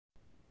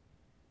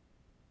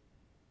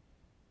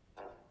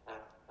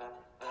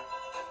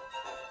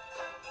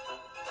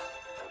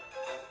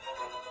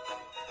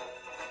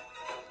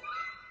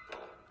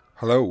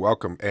Hello,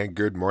 welcome, and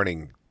good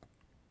morning.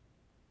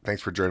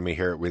 Thanks for joining me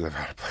here at We Live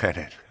on a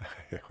Planet.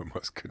 I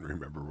almost couldn't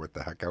remember what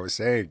the heck I was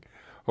saying.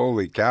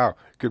 Holy cow.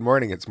 Good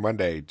morning. It's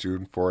Monday,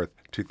 June 4th,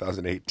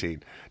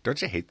 2018.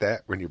 Don't you hate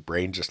that when your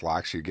brain just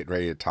locks, you're getting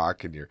ready to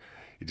talk and you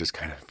just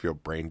kind of feel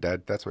brain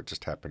dead? That's what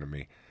just happened to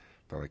me.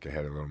 Felt like I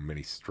had a little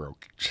mini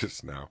stroke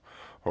just now.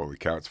 Holy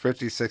cow. It's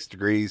 56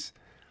 degrees.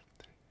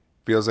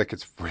 Feels like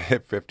it's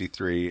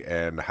 53,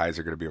 and the highs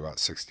are going to be about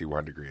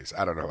 61 degrees.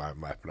 I don't know why I'm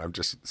laughing. I'm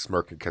just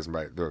smirking because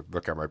the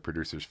look on my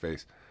producer's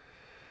face.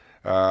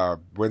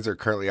 Winds are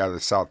currently out of the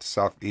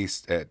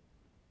southeast at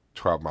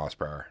 12 miles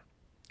per hour.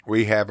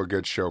 We have a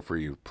good show for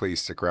you.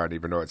 Please stick around,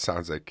 even though it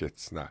sounds like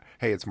it's not.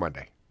 Hey, it's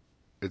Monday.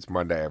 It's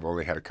Monday. I've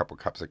only had a couple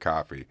cups of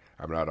coffee.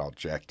 I'm not all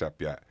jacked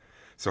up yet.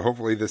 So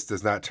hopefully this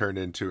does not turn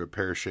into a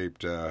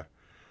pear-shaped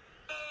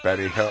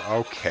Benny Hill.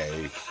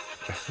 Okay.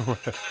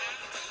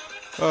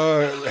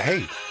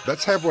 Hey,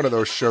 let's have one of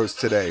those shows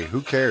today.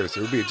 Who cares?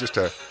 It would be just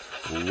a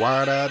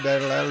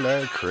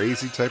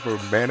crazy type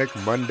of manic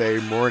Monday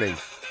morning.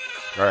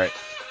 All right,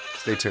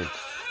 stay tuned.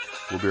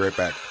 We'll be right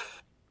back.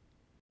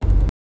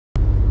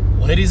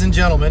 Ladies and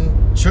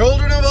gentlemen,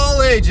 children of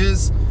all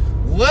ages,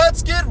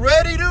 let's get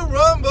ready to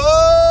rumble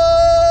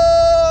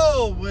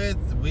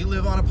with We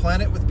Live on a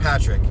Planet with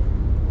Patrick.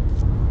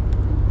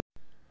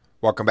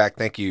 Welcome back.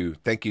 Thank you,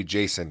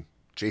 Jason.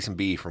 Jason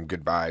B. from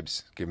Good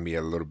Vibes, giving me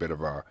a little bit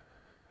of a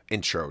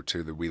intro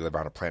to the We Live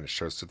on a Planet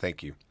show, so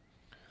thank you.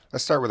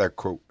 Let's start with our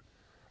quote.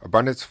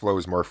 Abundance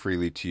flows more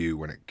freely to you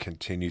when it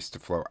continues to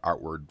flow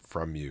outward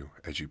from you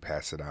as you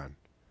pass it on.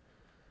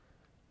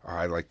 Oh,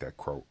 I like that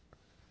quote.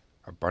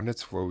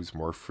 Abundance flows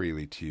more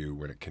freely to you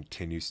when it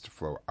continues to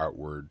flow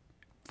outward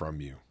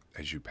from you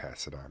as you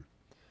pass it on.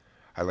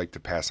 I like to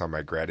pass on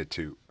my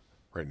gratitude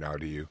right now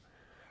to you.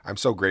 I'm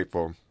so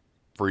grateful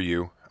for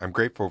you. I'm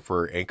grateful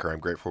for Anchor. I'm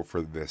grateful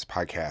for this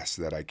podcast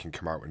that I can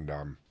come out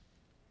and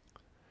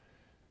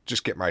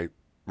just get my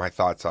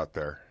thoughts out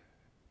there.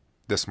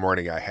 This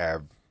morning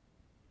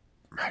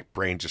my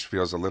brain just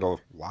feels a little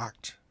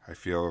locked. I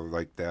feel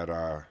like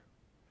that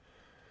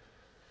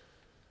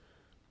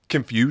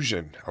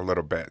confusion a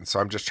little bit. And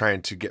so I'm just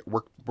trying to get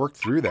work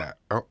through that.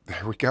 Oh,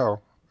 there we go.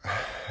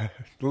 A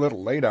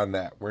little late on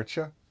that, weren't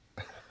you?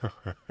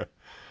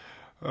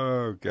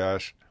 Oh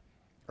gosh.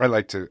 I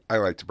like to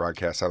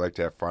broadcast. I like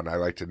to have fun. I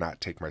like to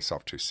not take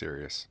myself too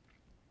serious.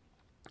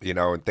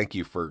 And thank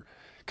you for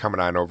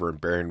coming on over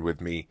and bearing with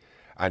me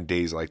on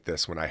days like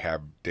this when I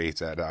have days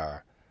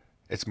that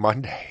it's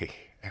Monday.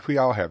 We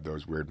all have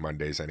those weird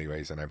Mondays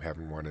anyways, and I'm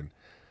having one. And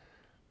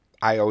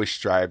I always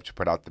strive to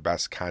put out the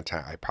best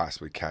content I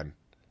possibly can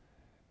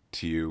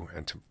to you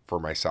and for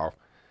myself.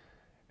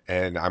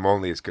 And I'm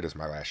only as good as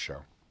my last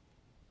show.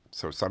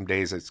 So some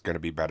days it's going to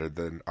be better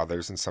than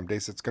others, and some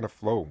days it's going to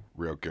flow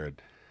real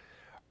good.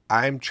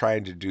 I'm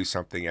trying to do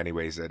something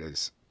anyways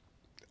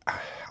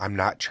I'm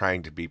not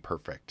trying to be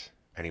perfect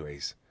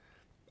anyways.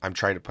 I'm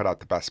trying to put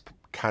out the best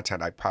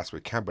content I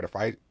possibly can, but if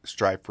I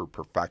strive for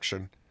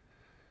perfection,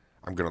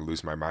 I'm going to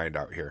lose my mind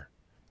out here.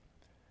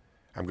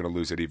 I'm going to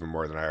lose it even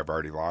more than I have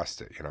already lost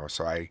it,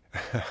 So I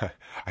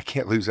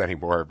can't lose any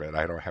more of it.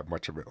 I don't have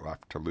much of it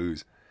left to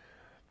lose.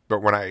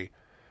 But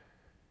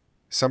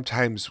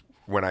sometimes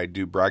when I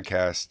do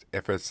broadcast,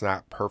 if it's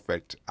not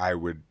perfect, I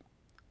would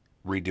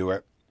redo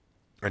it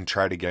and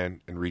try it again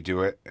and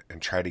redo it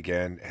and try it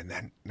again. And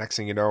then next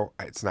thing you know,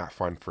 it's not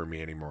fun for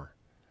me anymore.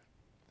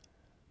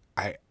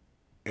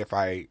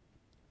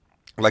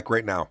 Like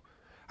right now,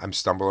 I'm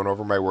stumbling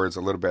over my words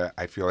a little bit.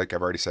 I feel like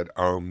I've already said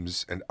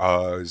ums and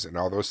uhs and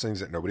all those things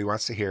that nobody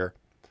wants to hear.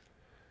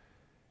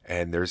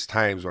 And there's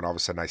times when all of a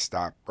sudden I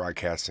stop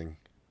broadcasting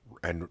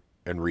and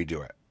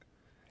redo it.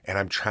 And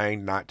I'm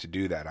trying not to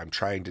do that. I'm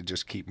trying to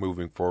just keep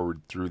moving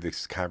forward through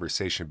this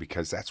conversation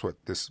because that's what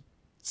this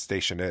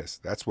station is.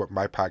 That's what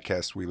my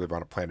podcast, We Live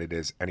on a Planet,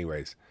 is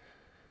anyways.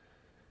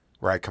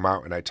 Where I come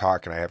out and I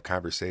talk and I have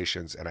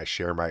conversations and I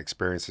share my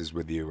experiences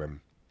with you. And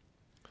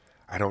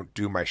I don't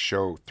do my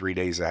show 3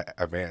 days in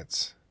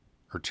advance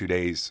or 2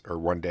 days or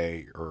 1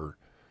 day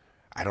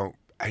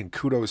and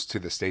kudos to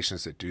the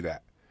stations that do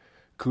that.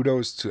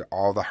 Kudos to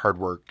all the hard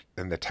work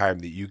and the time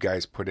that you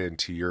guys put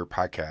into your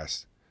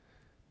podcast.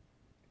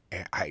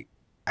 And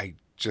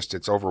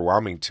it's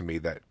overwhelming to me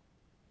that,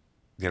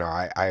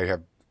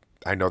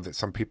 I know that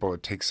some people,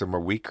 it takes them a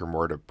week or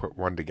more to put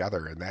one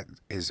together, and that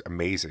is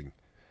amazing.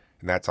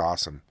 And that's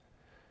awesome.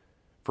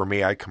 For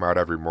me, I come out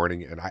every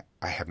morning and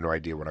I have no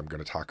idea what I'm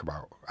going to talk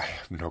about. I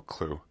have no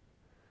clue.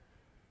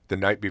 The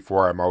night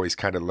before, I'm always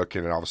kind of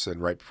looking, and all of a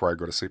sudden, right before I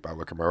go to sleep, I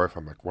look at my wife.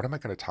 I'm like, what am I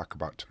going to talk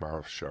about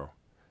tomorrow's show?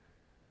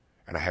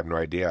 And I have no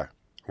idea.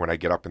 When I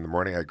get up in the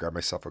morning, I grab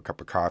myself a cup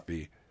of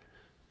coffee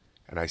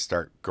and I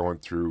start going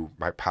through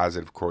my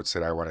positive quotes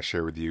that I want to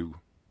share with you.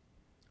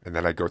 And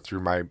then I go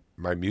through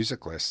my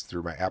music list,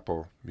 through my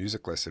Apple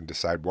music list, and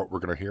decide what we're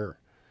going to hear.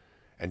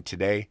 And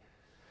today,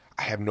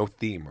 I have no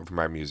theme of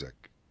my music.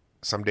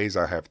 Some days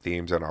I'll have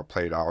themes and I'll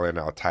play it all in,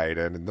 I'll tie it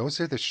in. And those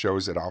are the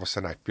shows that all of a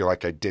sudden I feel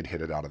like I did hit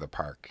it out of the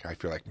park. I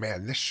feel like,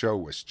 man, this show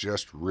was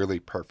just really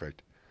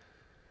perfect.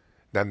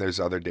 Then there's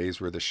other days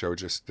where the show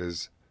just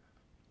is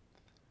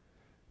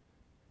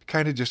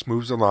kind of just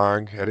moves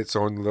along at its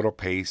own little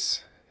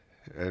pace.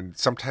 And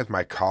sometimes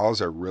my calls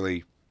are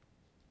really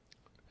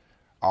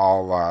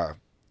all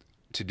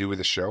to do with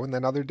the show, and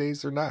then other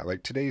days they're not.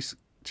 Like today's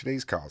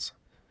calls,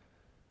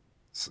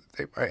 so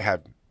they might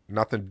have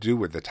nothing to do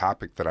with the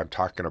topic that I'm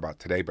talking about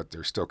today, but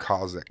there's still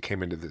calls that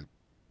came into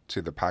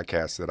the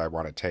podcast that I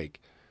want to take.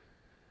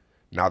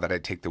 Now that I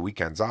take the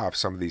weekends off,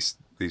 some of these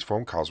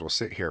phone calls will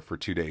sit here for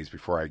 2 days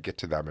before I get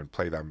to them and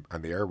play them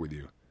on the air with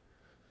you.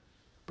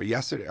 But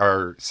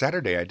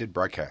Saturday I did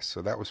broadcast,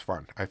 so that was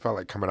fun. I felt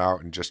like coming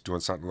out and just doing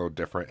something a little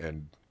different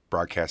and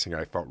broadcasting.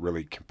 I felt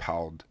really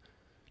compelled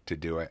to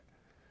do it,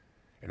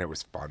 and it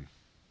was fun.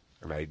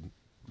 And I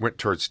went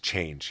towards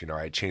change.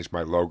 I changed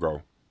my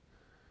logo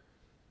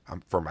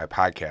for my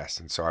podcast,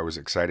 and so I was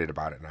excited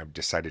about it, and I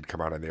decided to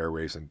come out on the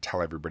airwaves and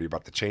tell everybody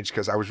about the change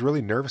because I was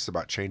really nervous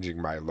about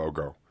changing my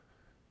logo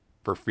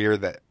for fear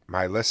that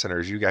my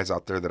listeners, you guys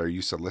out there that are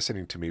used to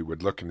listening to me,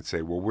 would look and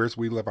say, well, where's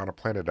We Live on a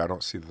Planet? I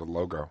don't see the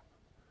logo.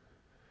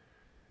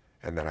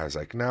 And then I was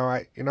like,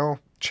 no,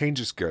 change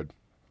is good.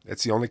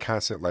 It's the only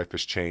constant. Life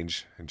is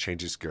change, and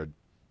change is good.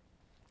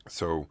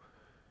 So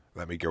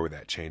let me go with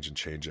that change and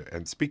change it.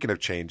 And speaking of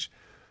change,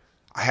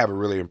 I have a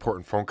really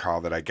important phone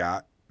call that I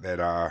got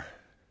that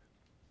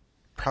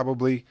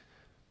probably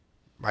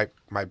my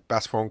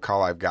best phone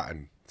call I've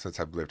gotten since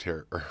I've lived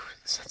here, or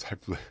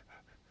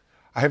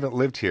I haven't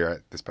lived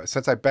here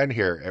since I've been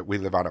here at We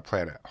Live on a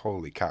Planet.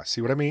 Holy cow.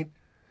 See what I mean?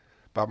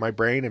 About my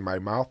brain and my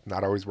mouth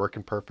not always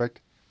working perfect.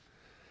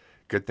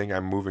 Good thing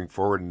I'm moving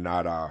forward and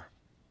not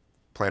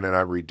planning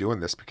on redoing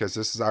this,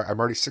 because I'm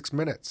already 6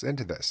 minutes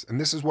into this.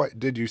 And this is what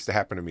did used to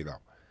happen to me,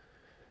 though.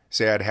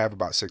 Say I'd have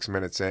about 6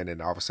 minutes in,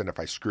 and all of a sudden if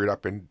I screwed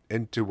up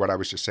into what I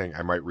was just saying,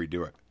 I might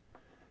redo it.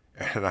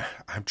 And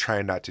I'm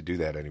trying not to do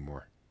that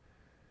anymore.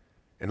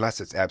 Unless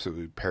it's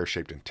absolutely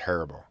pear-shaped and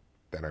terrible,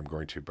 then I'm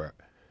going to. But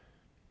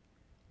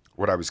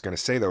what I was going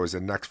to say, though, is the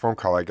next phone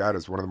call I got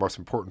is one of the most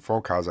important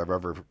phone calls I've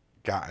ever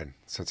gotten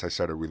since I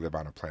started We Live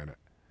on a Planet.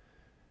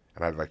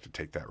 And I'd like to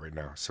take that right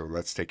now. So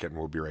let's take it, and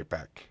we'll be right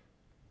back.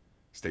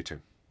 Stay tuned.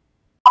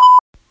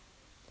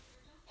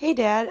 Hey,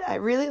 Dad, I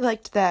really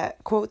liked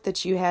that quote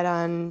that you had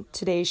on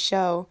today's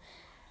show.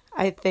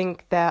 I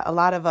think that a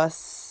lot of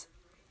us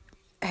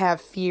have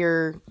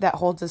fear that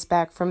holds us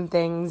back from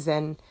things,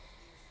 and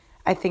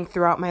I think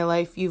throughout my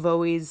life you've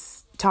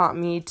always taught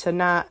me to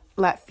not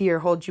let fear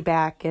hold you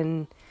back,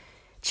 and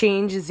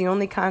change is the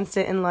only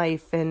constant in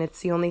life, and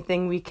it's the only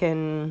thing we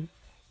can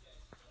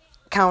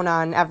count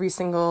on every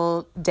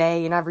single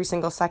day and every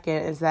single second,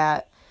 is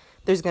that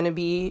there's going to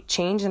be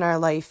change in our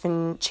life,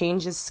 and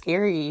change is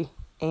scary.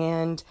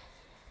 And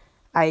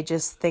I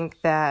just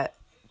think that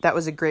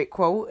was a great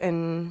quote,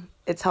 and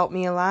it's helped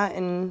me a lot,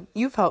 and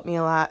you've helped me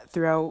a lot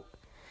throughout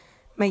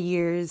my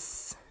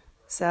years.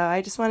 So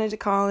I just wanted to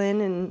call in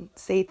and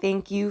say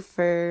thank you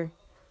for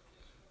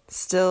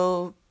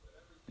still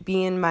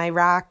being my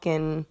rock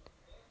and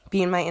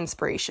being my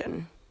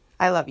inspiration.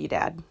 I love you,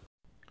 Dad.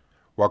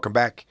 Welcome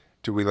back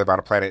to We Live on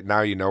a Planet.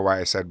 Now you know why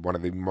I said one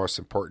of the most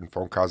important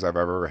phone calls I've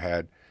ever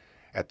had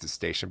at the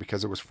station,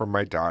 because it was from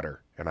my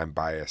daughter, and I'm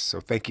biased.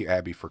 So thank you,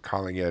 Abby, for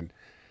calling in.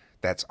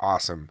 That's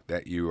awesome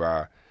that you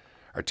are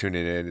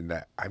tuning in, and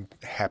that I'm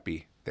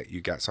happy that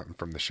you got something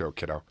from the show,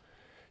 kiddo.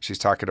 She's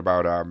talking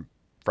about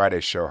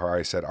Friday's show, how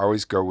I said,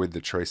 always go with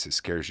the choice that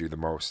scares you the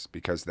most,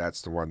 because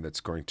that's the one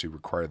that's going to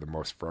require the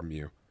most from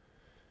you.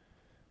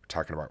 We're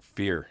talking about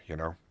fear,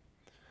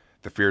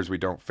 The fears we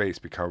don't face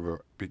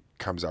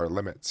becomes our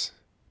limits.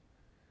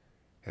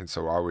 And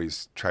so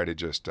always try to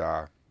just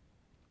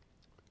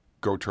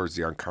go towards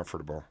the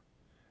uncomfortable.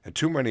 And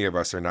too many of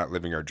us are not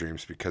living our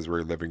dreams because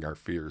we're living our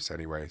fears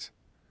anyways.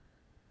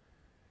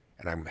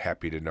 And I'm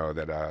happy to know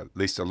that at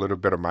least a little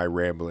bit of my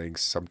ramblings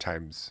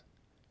sometimes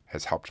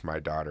has helped my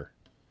daughter.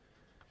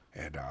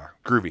 And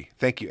groovy.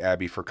 Thank you,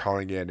 Abby, for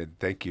calling in, and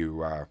thank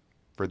you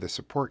for the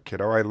support,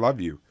 kiddo. I love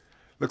you.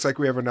 Looks like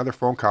we have another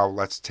phone call.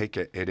 Let's take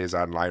it. It is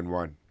on line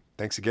 1.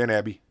 Thanks again,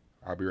 Abby.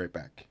 I'll be right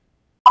back.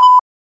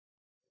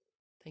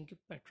 Thank you,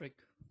 Patrick,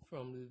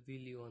 from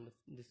Reveal You on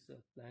this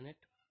planet.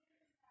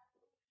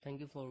 Thank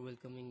you for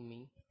welcoming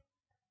me.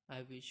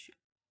 I wish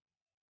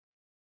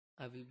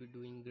I will be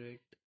doing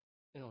great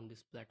on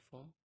this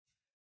platform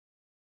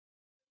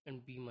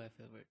and be my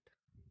favorite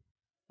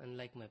and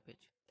like my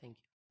page. Thank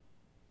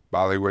you.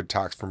 Bollywood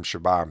Talks from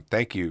Shabam.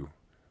 Thank you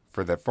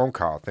for that phone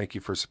call. Thank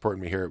you for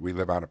supporting me here at We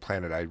Live on a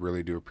Planet. I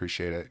really do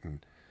appreciate it.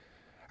 And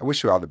I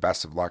wish you all the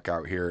best of luck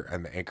out here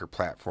on the Anchor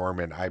platform.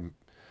 And I'm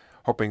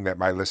hoping that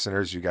my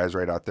listeners, you guys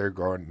right out there,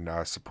 go and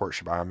support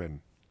Shabam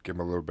and give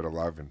him a little bit of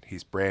love. And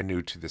he's brand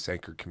new to this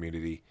Anchor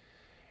community,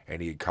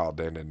 and he had called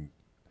in and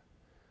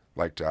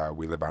liked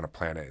We Live on a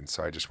Planet, and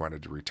so I just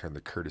wanted to return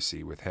the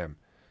courtesy with him.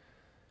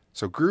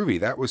 So groovy,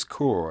 that was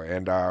cool.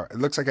 And it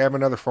looks like I have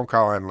another phone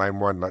call on line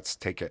 1. Let's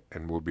take it,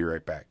 and we'll be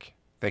right back.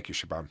 Thank you,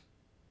 Shabam.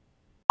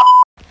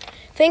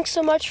 Thanks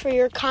so much for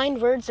your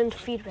kind words and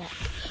feedback.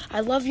 I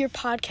love your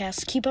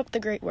podcast. Keep up the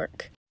great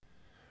work.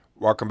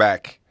 Welcome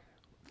back.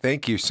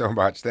 Thank you so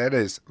much. That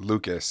is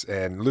Lucas,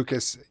 and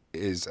Lucas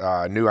is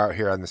new out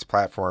here on this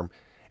platform,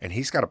 and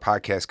he's got a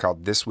podcast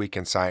called This Week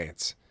in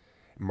Science.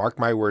 Mark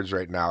my words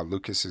right now,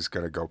 Lucas is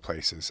going to go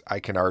places. I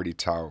can already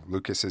tell.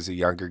 Lucas is a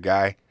younger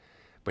guy,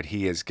 but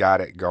he has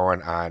got it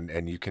going on,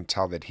 and you can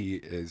tell that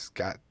he has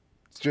got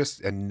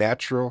just a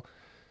natural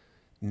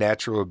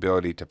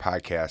ability to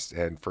podcast.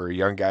 And for a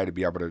young guy to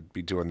be able to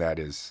be doing that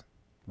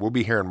we'll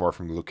be hearing more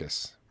from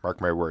Lucas. Mark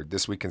my word.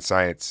 This Week in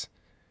Science,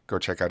 go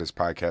check out his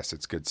podcast.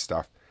 It's good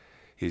stuff.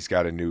 He's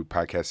got a new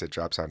podcast that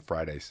drops on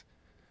Fridays.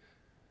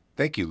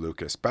 Thank you,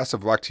 Lucas. Best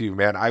of luck to you,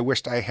 man. I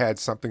wished I had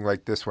something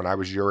like this when I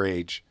was your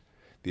age.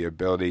 The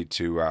ability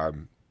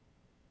to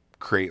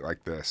create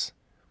like this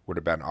would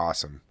have been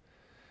awesome.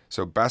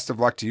 So best of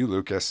luck to you,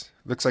 Lucas.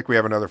 Looks like we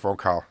have another phone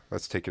call.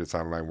 Let's take it. It's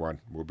on line 1.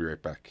 We'll be right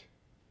back.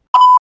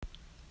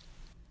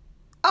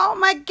 Oh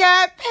my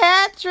God,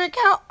 Patrick,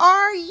 how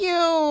are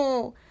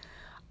you?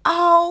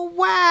 Oh,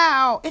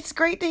 wow. It's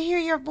great to hear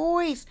your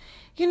voice.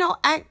 You know,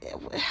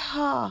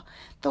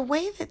 the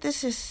way that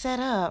this is set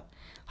up,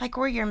 like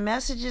where your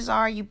messages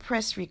are, you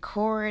press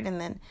record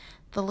and then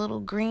the little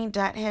green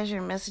dot has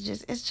your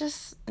messages. It's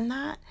just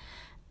not,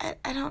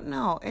 I don't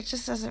know. It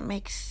just doesn't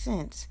make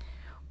sense.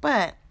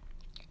 But,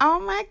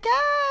 oh my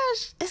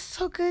gosh, it's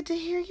so good to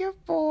hear your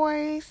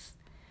voice.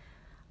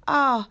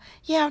 Oh,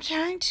 yeah, I'm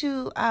trying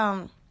to,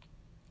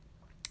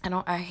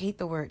 I hate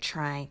the word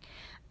trying.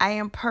 I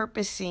am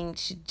purposing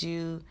to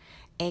do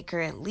Anchor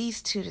at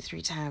least 2 to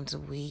 3 times a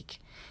week,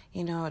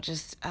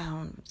 just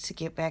to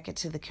get back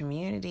into the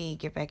community,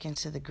 get back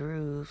into the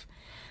groove.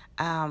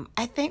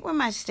 I think when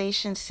my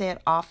station said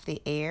off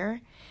the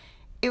air,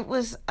 it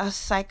was a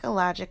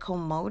psychological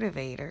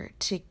motivator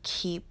to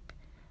keep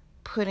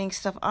putting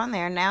stuff on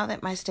there. Now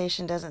that my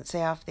station doesn't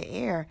say off the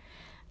air,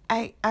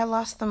 I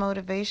lost the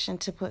motivation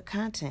to put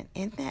content.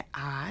 Isn't that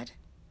odd?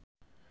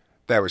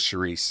 That was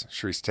Sharice.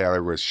 Sharice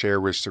Taylor was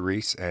Share with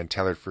Sharice and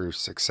Tailored for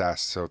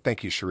Success. So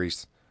thank you,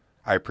 Sharice.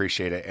 I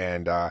appreciate it.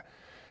 And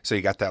so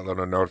you got that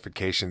little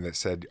notification that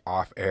said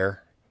off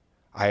air.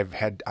 I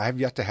have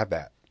yet to have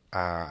that.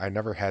 I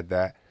never had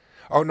that.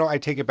 Oh no, I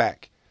take it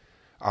back.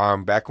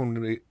 Back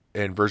when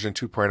in version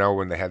 2.0,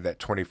 when they had that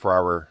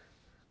 24-hour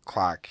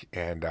clock,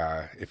 and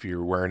if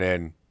you weren't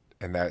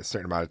in that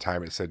certain amount of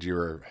time, it said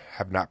you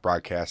have not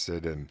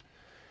broadcasted. And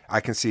I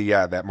can see,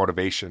 that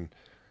motivation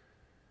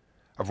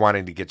of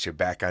wanting to get you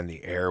back on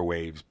the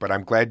airwaves. But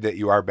I'm glad that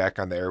you are back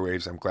on the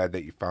airwaves. I'm glad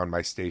that you found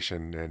my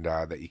station and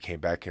that you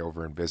came back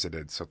over and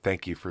visited. So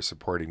thank you for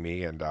supporting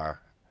me. And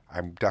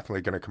I'm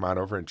definitely going to come on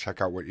over and check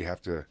out what you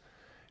have to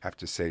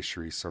say,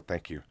 Sharice. So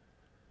thank you.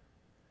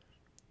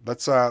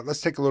 Let's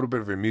take a little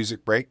bit of a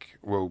music break.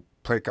 We'll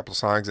play a couple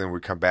songs, and when we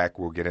come back,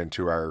 we'll get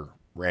into our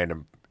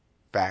random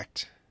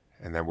fact.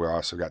 And then we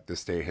also got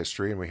This Day of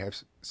History, and we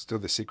have still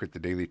The Secret, the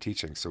Daily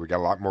Teaching. So we got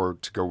a lot more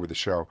to go with the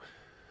show.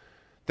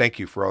 Thank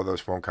you for all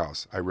those phone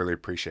calls. I really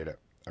appreciate it.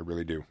 I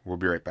really do. We'll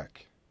be right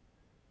back.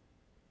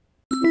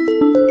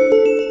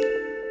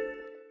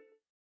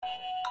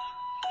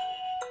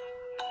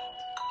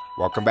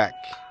 Welcome back.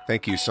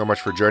 Thank you so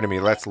much for joining me.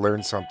 Let's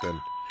learn something.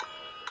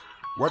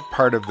 What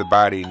part of the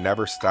body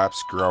never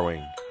stops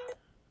growing?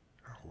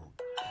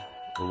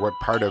 Or what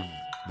part of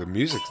the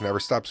music never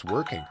stops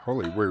working?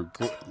 Holy, we're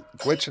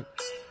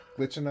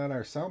glitching on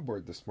our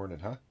soundboard this morning,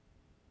 huh?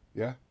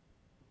 Yeah?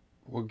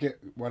 Want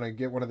to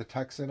get one of the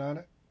techs in on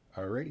it?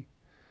 Alrighty.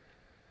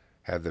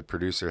 Had the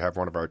producer have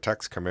one of our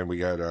techs come in. We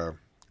got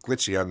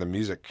glitchy on the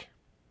music.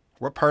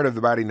 What part of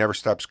the body never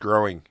stops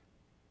growing?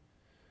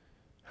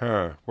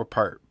 What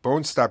part?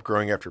 Bones stop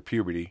growing after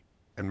puberty,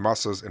 and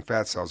muscles and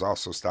fat cells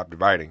also stop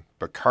dividing.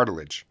 But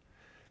cartilage,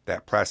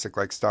 that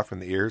plastic-like stuff in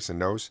the ears and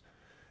nose,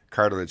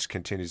 cartilage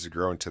continues to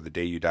grow until the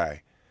day you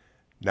die.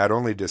 Not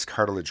only does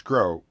cartilage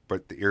grow,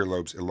 but the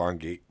earlobes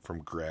elongate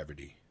from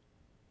gravity.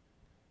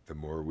 The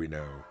more we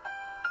know.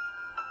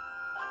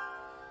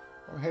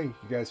 Oh, hey,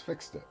 you guys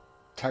fixed it.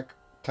 Tech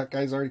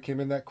guys already came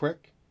in that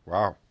quick?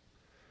 Wow.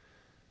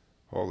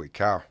 Holy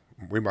cow.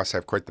 We must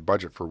have quite the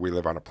budget for We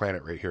Live on a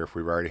Planet right here if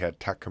we've already had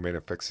tech come in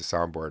and fix the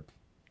soundboard.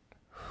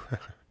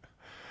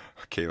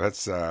 Okay,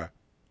 let's,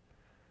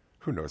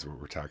 who knows what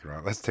we're talking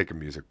about. Let's take a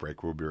music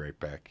break. We'll be right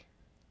back.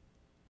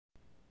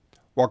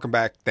 Welcome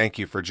back. Thank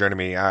you for joining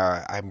me.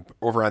 I'm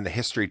over on the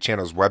History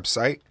Channel's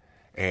website,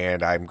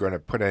 and I'm going to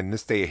put in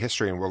This Day of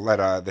History, and we'll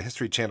let the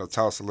History Channel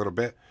tell us a little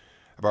bit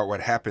about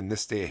what happened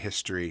this day of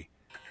history.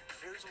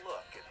 Here's a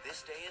look at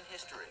this day in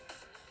history.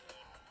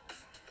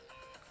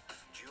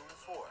 June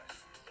 4th.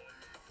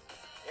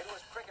 It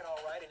was cricket all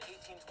right in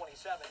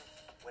 1827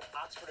 when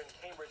Oxford and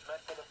Cambridge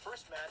met for the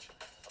first match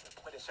of the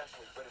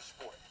quintessentially British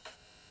sport.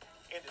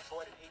 In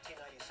Detroit in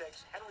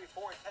 1896, Henry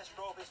Ford test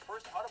drove his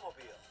first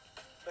automobile.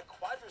 The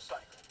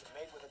quadricycle was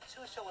made with a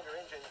 2-cylinder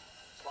engine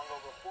slung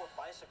over 4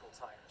 bicycle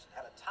tires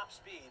and had a top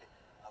speed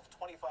of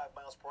 25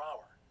 miles per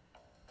hour.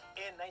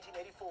 In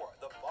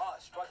 1984, The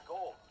Boss struck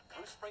gold.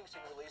 Bruce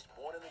Springsteen released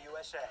Born in the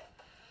USA.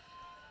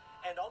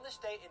 And on this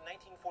day in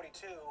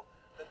 1942,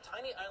 the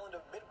tiny island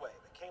of Midway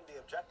became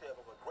the objective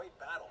of a great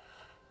battle.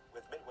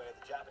 With Midway,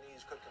 the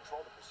Japanese could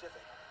control the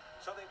Pacific,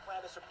 so they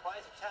planned a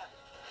surprise attack.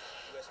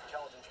 U.S.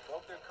 intelligence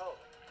broke their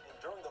code, and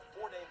during the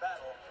 4-day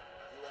battle,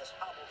 U.S.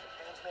 hobbled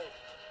Japan's navy.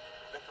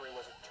 Victory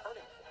was a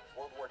turning point in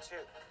World War II.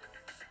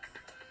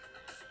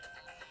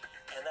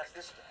 And that's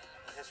this day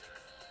in history.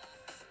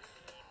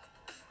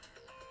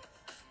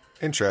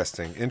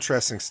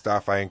 Interesting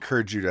stuff. I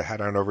encourage you to head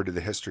on over to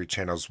the History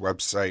Channel's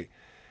website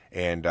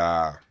and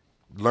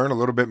learn a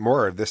little bit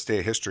more of this day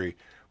of history.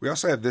 We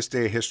also have this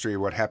day of history,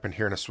 what happened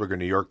here in Oswego,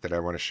 New York, that I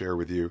want to share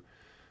with you.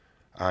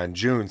 On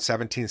June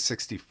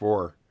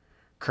 1764,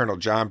 Colonel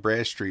John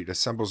Bradstreet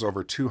assembles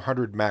over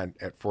 200 men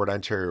at Fort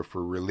Ontario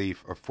for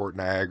relief of Fort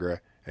Niagara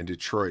and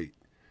Detroit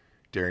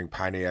during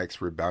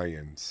Pontiac's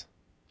rebellions.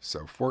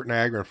 So Fort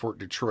Niagara and Fort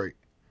Detroit.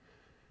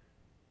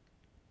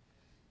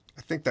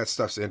 I think that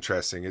stuff's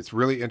interesting. It's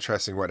really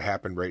interesting what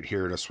happened right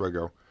here in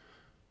Oswego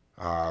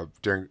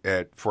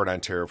at Fort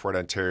Ontario. Fort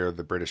Ontario,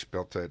 the British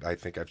built it, I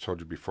think I've told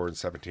you before, in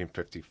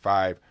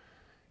 1755.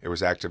 It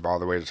was active all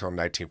the way until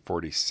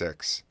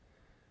 1946.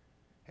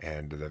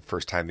 And the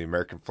first time the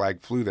American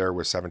flag flew there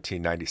was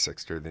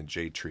 1796 during the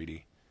Jay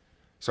Treaty.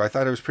 So I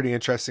thought it was pretty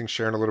interesting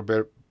sharing a little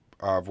bit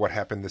of what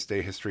happened this day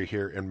of history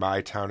here in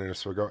my town in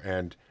Oswego.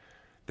 And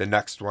the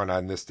next one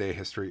on this day of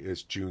history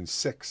is June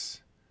 6th.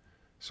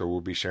 So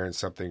we'll be sharing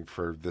something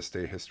for this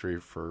day of history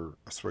for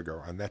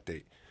Oswego on that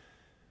date.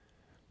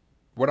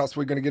 What else are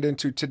we going to get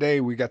into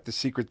today? We got The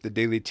Secret, the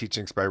Daily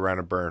Teachings by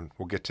Rhonda Byrne.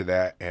 We'll get to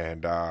that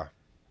and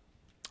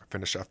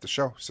finish off the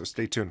show. So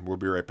stay tuned. We'll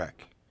be right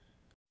back.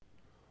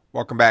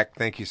 Welcome back.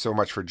 Thank you so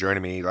much for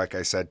joining me. Like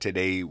I said,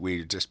 today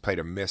we just played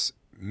a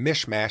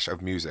mishmash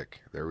of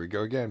music. There we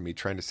go again, me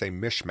trying to say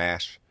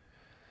mishmash.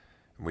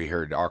 We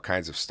heard all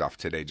kinds of stuff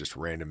today, just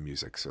random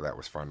music, so that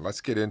was fun. Let's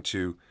get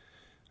into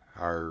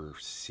our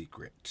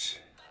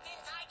secret. What's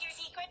inside your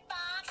secret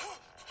box?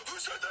 Who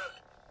said that?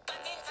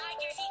 What's inside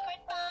your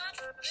secret box?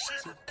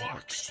 Secret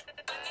box.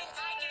 What's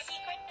inside your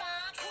secret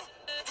box?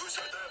 Who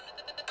said that?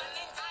 What's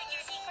inside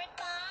your secret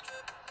box?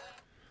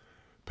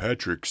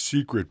 Patrick's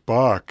secret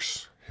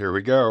box. Here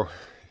we go.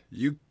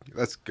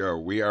 Let's go.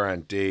 We are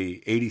on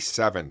day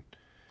 87.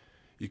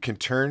 You can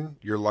turn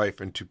your life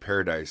into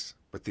paradise,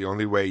 but the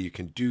only way you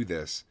can do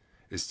this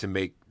is to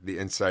make the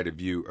inside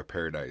of you a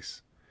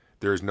paradise.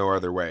 There is no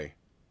other way.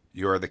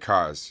 You are the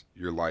cause.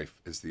 Your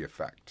life is the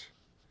effect.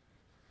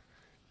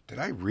 Did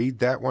I read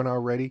that one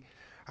already?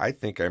 I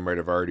think I might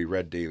have already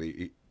read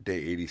day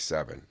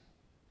 87.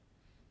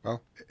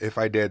 Well, if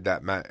I did,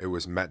 that meant it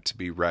was meant to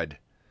be read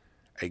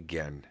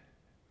again.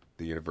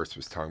 The universe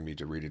was telling me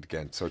to read it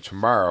again. So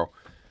tomorrow,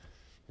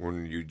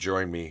 when you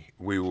join me,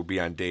 we will be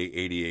on day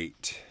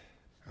 88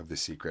 of The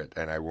Secret,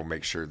 and I will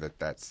make sure that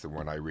that's the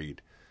one I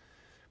read.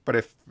 But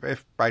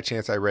if by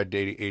chance I read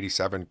day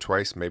 87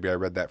 twice, maybe I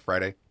read that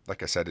Friday.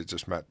 Like I said, it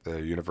just meant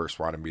the universe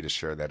wanted me to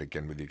share that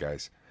again with you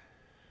guys.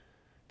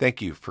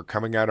 Thank you for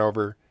coming on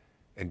over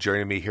and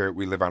joining me here at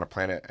We Live on a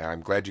Planet. I'm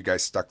glad you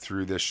guys stuck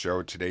through this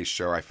show, today's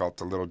show. I felt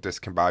a little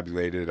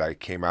discombobulated. I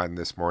came on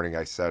this morning.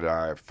 I said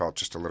I felt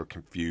just a little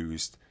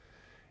confused.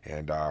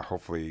 And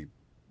hopefully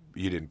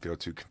you didn't feel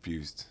too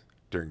confused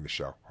during the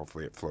show.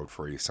 Hopefully it flowed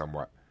for you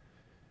somewhat.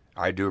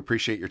 I do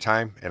appreciate your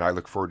time, and I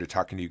look forward to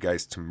talking to you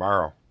guys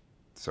tomorrow.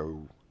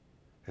 So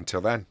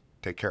until then,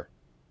 take care.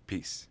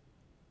 Peace.